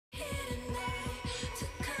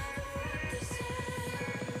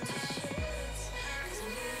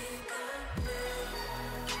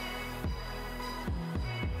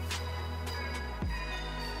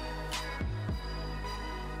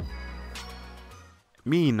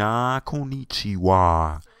Mina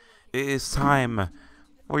konnichiwa. It is time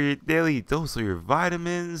for your daily dose of your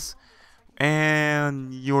vitamins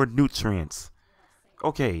and your nutrients.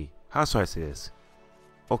 Okay, how should I say this?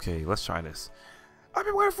 Okay, let's try this. I've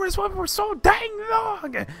been waiting for this one for so dang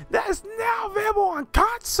long. That is now available on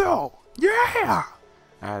console. Yeah!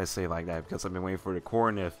 I had to say it like that because I've been waiting for the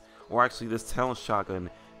Corinth, or actually this Tenno shotgun,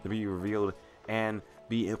 to be revealed and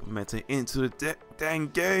be implemented into the dang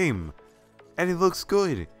game. And it looks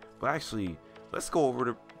good. But actually, let's go over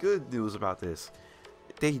the good news about this.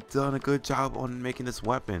 They done a good job on making this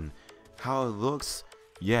weapon. How it looks,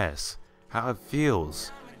 yes. How it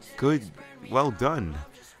feels, good, well done.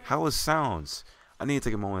 How it sounds, I need to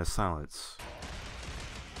take a moment of silence.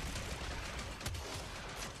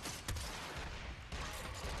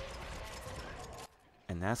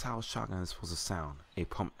 And that's how a shotgun is supposed to sound, a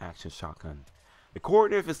pump action shotgun. The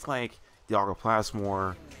Corinth is like the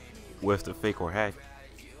Plasmor with the Fake or Heck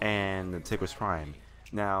and the Tigris Prime.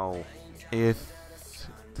 Now, if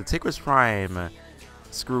the Tigris Prime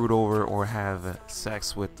screwed over or have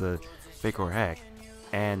sex with the Fake or Heck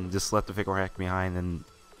and just left the Fake or Heck behind and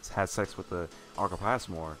had sex with the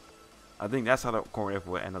Plasmor, I think that's how the Corinth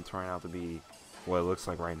would end up turning out to be what it looks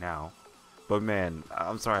like right now. But man,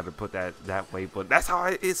 I'm sorry to put that way, but that's how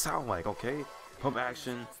it sounds like, okay? Pump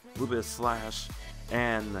action, a little bit of slash,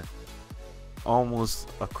 and almost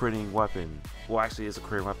a critting weapon. Well, actually, it's a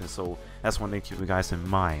critting weapon, so that's one thing to keep you guys in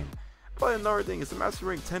mind. But another thing, it's a Mastery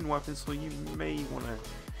Rank 10 weapon, so you may want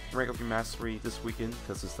to rank up your Mastery this weekend,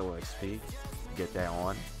 because it's still XP. Get that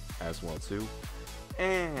on as well, too.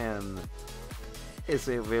 And it's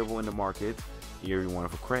available in the market. Either you want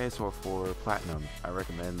it for credits or for platinum. I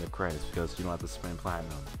recommend the credits because you don't have to spend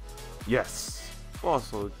platinum. Yes.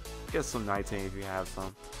 Also, get some Nighttime if you have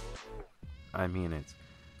some. I mean it.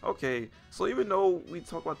 Okay, so even though we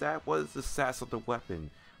talk about that, what is the stats of the weapon?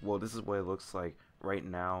 Well, this is what it looks like right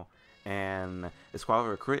now, and it's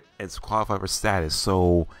qualified for crit. It's qualified for status.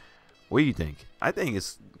 So, what do you think? I think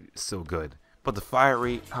it's still good. But the fire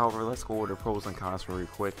rate, however, let's go over the pros and cons really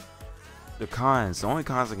quick. The cons, the only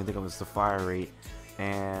cons I can think of is the fire rate,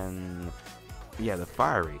 and yeah, the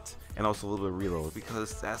fire rate, and also a little bit of reload,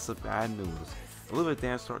 because that's the bad news. A little bit of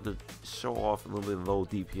damage start to show off a little bit of low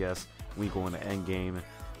DPS when you go in the end game,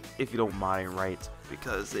 if you don't mind right,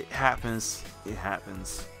 because it happens. It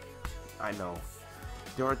happens. I know.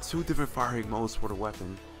 There are two different firing modes for the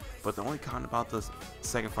weapon, but the only con about the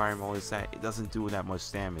second firing mode is that it doesn't do that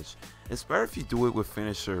much damage. It's better if you do it with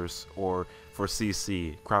finishers or for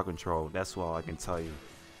CC, crowd control. That's all I can tell you.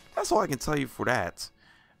 That's all I can tell you for that.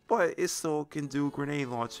 But it still can do grenade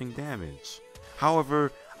launching damage.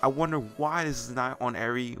 However, I wonder why this is not on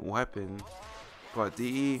every weapon. But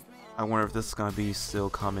DE, I wonder if this is going to be still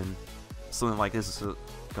coming. Something like this is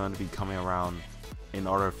going to be coming around in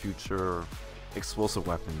other future explosive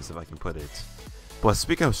weapons, if I can put it. But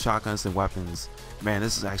speaking of shotguns and weapons, man,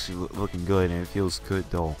 this is actually looking good, and it feels good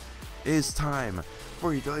though. It is time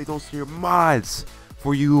for your daily dose of your mods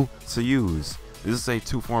for you to use. This is a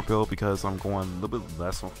 2-form build because I'm going a little bit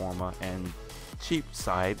less on Forma and cheap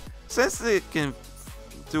side, since it can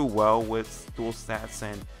do well with dual stats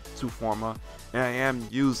and 2-forma, and I am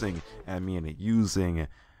using, using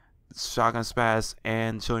shotgun spaz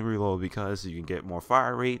and chilling reload because you can get more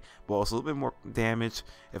fire rate, but also a little bit more damage.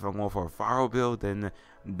 If I'm going for a fire build, then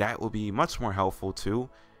that will be much more helpful too.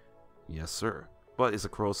 Yes, sir. But it's a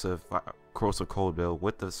corrosive cold build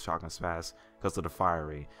with the shotgun spaz because of the fire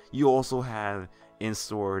rate. You also have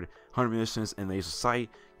in-stored 100 munitions and laser sight.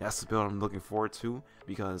 That's the build I'm looking forward to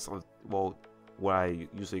because of, well, what I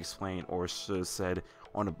usually explain or should have said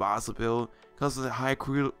on the Basel build, because of the high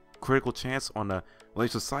critical chance on the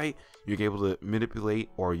laser sight, you're able to manipulate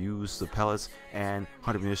or use the pellets and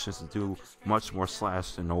 100 munitions to do much more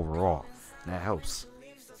slash than overall. That helps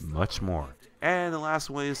much more. And the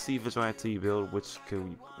last one is the Vigilante build, which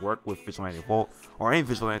can work with Vigilante Vault or any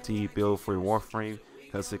Vigilante build for your Warframe,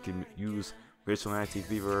 because it can use Vigilante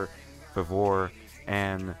Fever, Favor,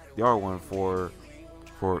 and the other one for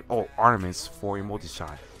ornaments for your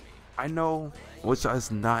multi-shot. I know multi-shot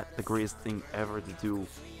is not the greatest thing ever to do.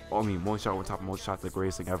 I mean, multi-shot on top of multi-shot, the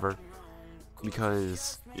greatest thing ever,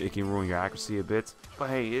 because it can ruin your accuracy a bit.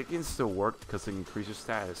 But hey, it can still work because it can increase your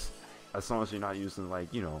status, as long as you're not using,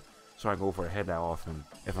 like, you know, trying to go for a head that often,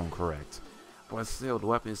 if I'm correct. But still, the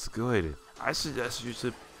weapon is good. I suggest you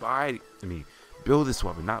should build this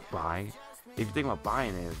weapon, not buy. If you think about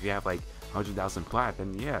buying it, if you have like 100,000 plat,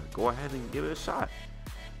 then yeah, go ahead and give it a shot.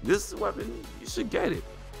 This weapon, you should get it.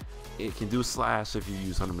 It can do slash if you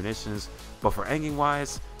use 100 munitions, but for endgame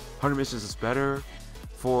wise, 100 munitions is better.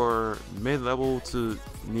 For mid-level to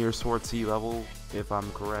near sword T level, if I'm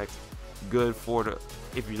correct. Good for the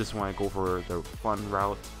if you just want to go for the fun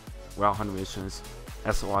route 100 missions.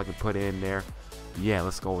 That's all I can put in there. Yeah,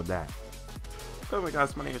 let's go with that. Anyway,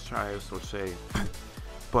 guys, my name is Travis O'Shea.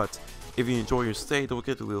 But if you enjoy your stay, don't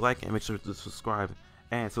forget to leave a like and make sure to subscribe.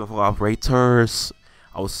 And to the operators,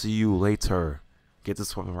 I will see you later. Get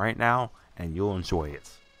this one right now, and you'll enjoy it.